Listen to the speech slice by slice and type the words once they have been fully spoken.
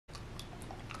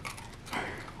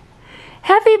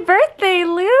Happy birthday,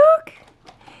 Luke!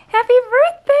 Happy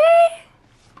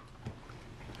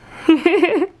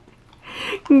birthday!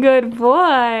 Good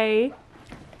boy.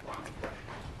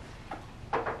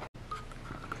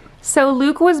 So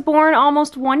Luke was born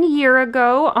almost 1 year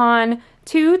ago on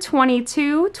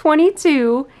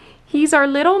 2/22/22. He's our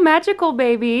little magical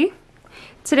baby.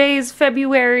 Today's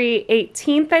February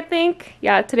 18th, I think.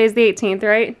 Yeah, today's the 18th,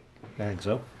 right? I think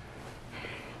so.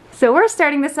 So we're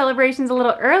starting the celebrations a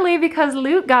little early because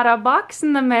Luke got a box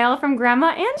in the mail from Grandma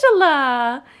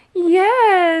Angela.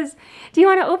 Yes. Do you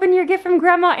want to open your gift from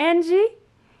Grandma Angie?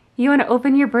 You want to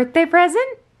open your birthday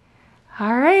present?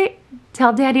 All right.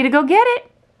 Tell Daddy to go get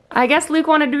it. I guess Luke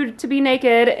wanted to be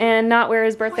naked and not wear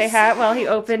his birthday hat while he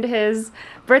opened his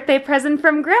birthday present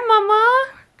from Grandmama. Oh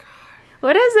my God.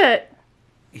 What is it?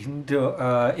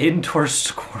 Indoor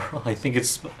squirrel. I think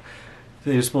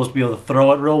they're supposed to be able to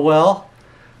throw it real well.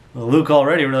 Well, Luke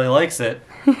already really likes it.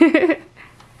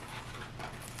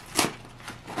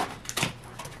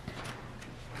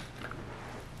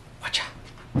 Watch out.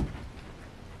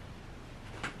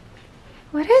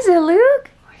 What is it, Luke?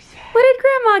 What did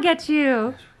Grandma get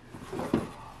you?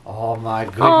 Oh my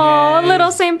goodness. Oh,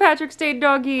 little St. Patrick's Day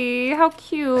doggy. How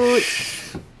cute.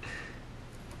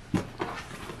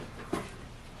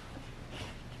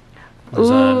 There's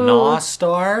a Gnaw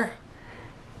star.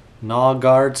 Gnaw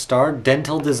guard star.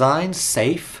 Dental design.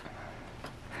 Safe.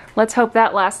 Let's hope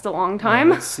that lasts a long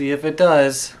time. Let's see if it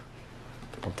does.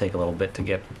 It'll take a little bit to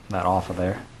get that off of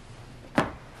there.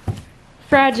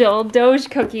 Fragile Doge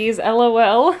cookies,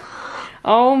 LOL.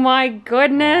 Oh my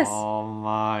goodness. Oh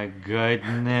my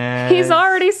goodness. He's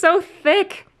already so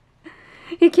thick.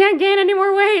 He can't gain any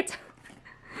more weight.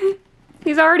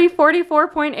 He's already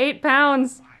 44.8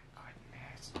 pounds.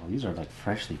 Oh, these are like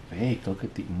freshly baked. Look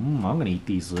at the. I'm gonna eat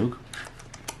these, Luke.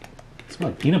 They smell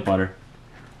like peanut butter.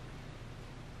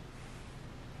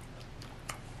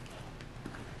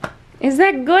 Is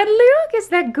that good, Luke? Is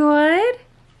that good?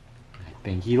 I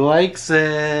think he likes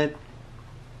it.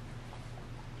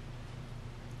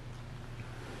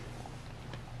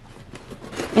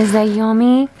 Is that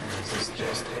yummy? This is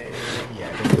just yeah, I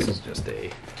think this is just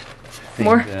a thing.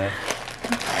 More.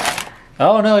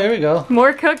 Oh no, here we go.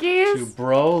 More cookies? To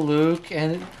Bro, Luke,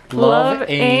 and Love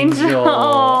Angel.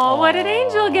 Oh, what did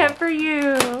Angel get for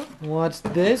you? What's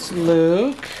this,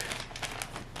 Luke?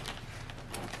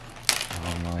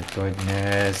 Oh my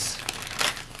goodness.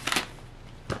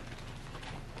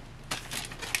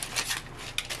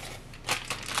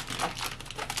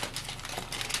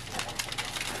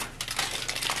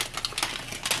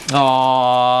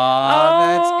 Aww,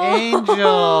 that's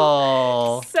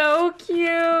Angel. So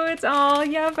cute. Oh,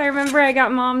 yep. I remember I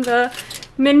got Mom the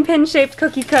min pin shaped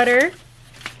cookie cutter.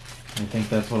 I think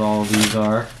that's what all of these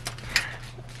are.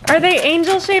 Are they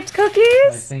angel shaped I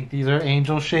cookies? think these are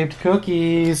angel shaped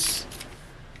cookies.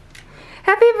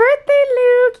 Happy birthday,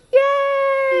 Luke.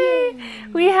 Yay!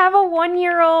 We have a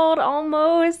 1-year-old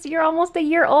almost. You're almost a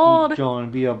year old. He's going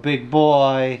to be a big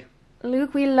boy.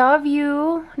 Luke, we love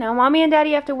you. Now, Mommy and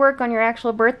Daddy have to work on your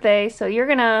actual birthday, so you're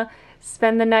gonna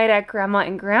spend the night at Grandma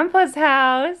and Grandpa's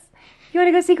house. You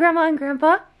wanna go see Grandma and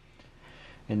Grandpa?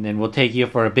 And then we'll take you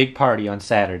for a big party on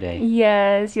Saturday.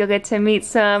 Yes, you'll get to meet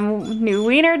some new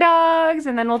wiener dogs,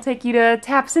 and then we'll take you to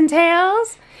Taps and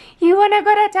Tails. You wanna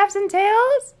go to Taps and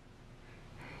Tails?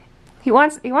 He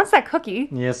wants that cookie.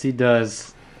 Yes, he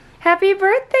does. Happy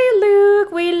birthday,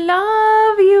 Luke. We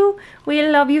love you. We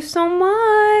love you so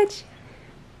much.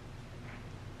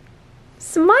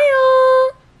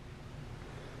 Smile.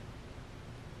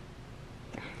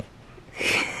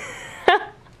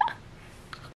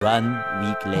 1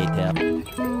 week later.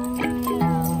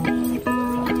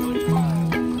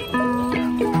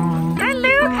 Hi,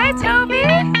 Luke. Hi, Toby.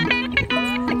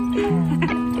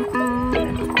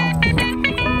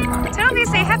 Toby,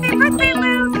 say happy birthday,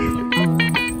 Luke.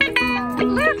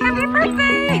 Luke, happy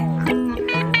birthday.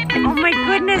 Oh my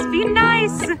goodness, be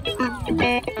nice.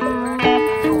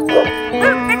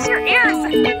 Luke, fix your ears.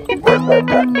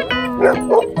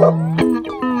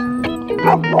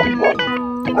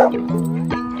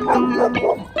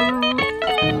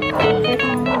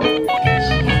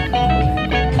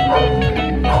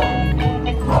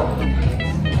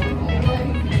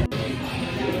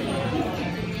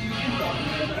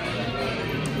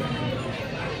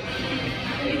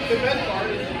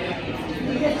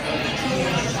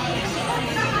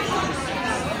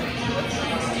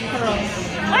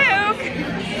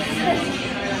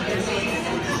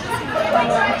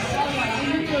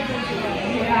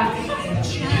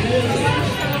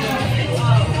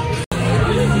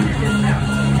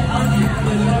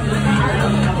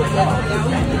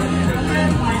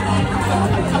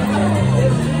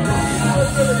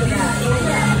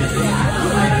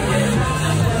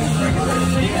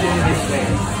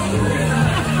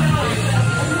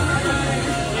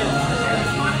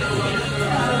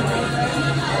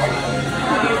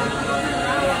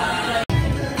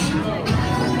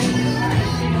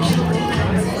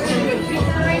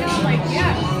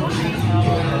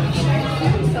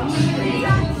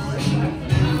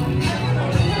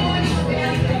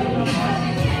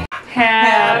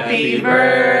 Happy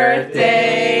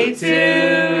birthday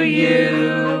to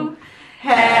you.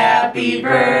 Happy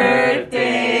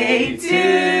birthday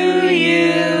to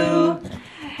you.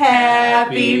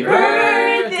 Happy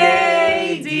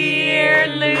birthday, dear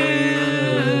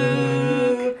Luke.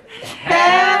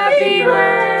 Happy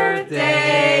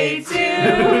birthday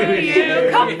to you.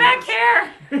 Come back here.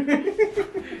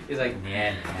 He's like,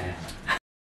 yeah.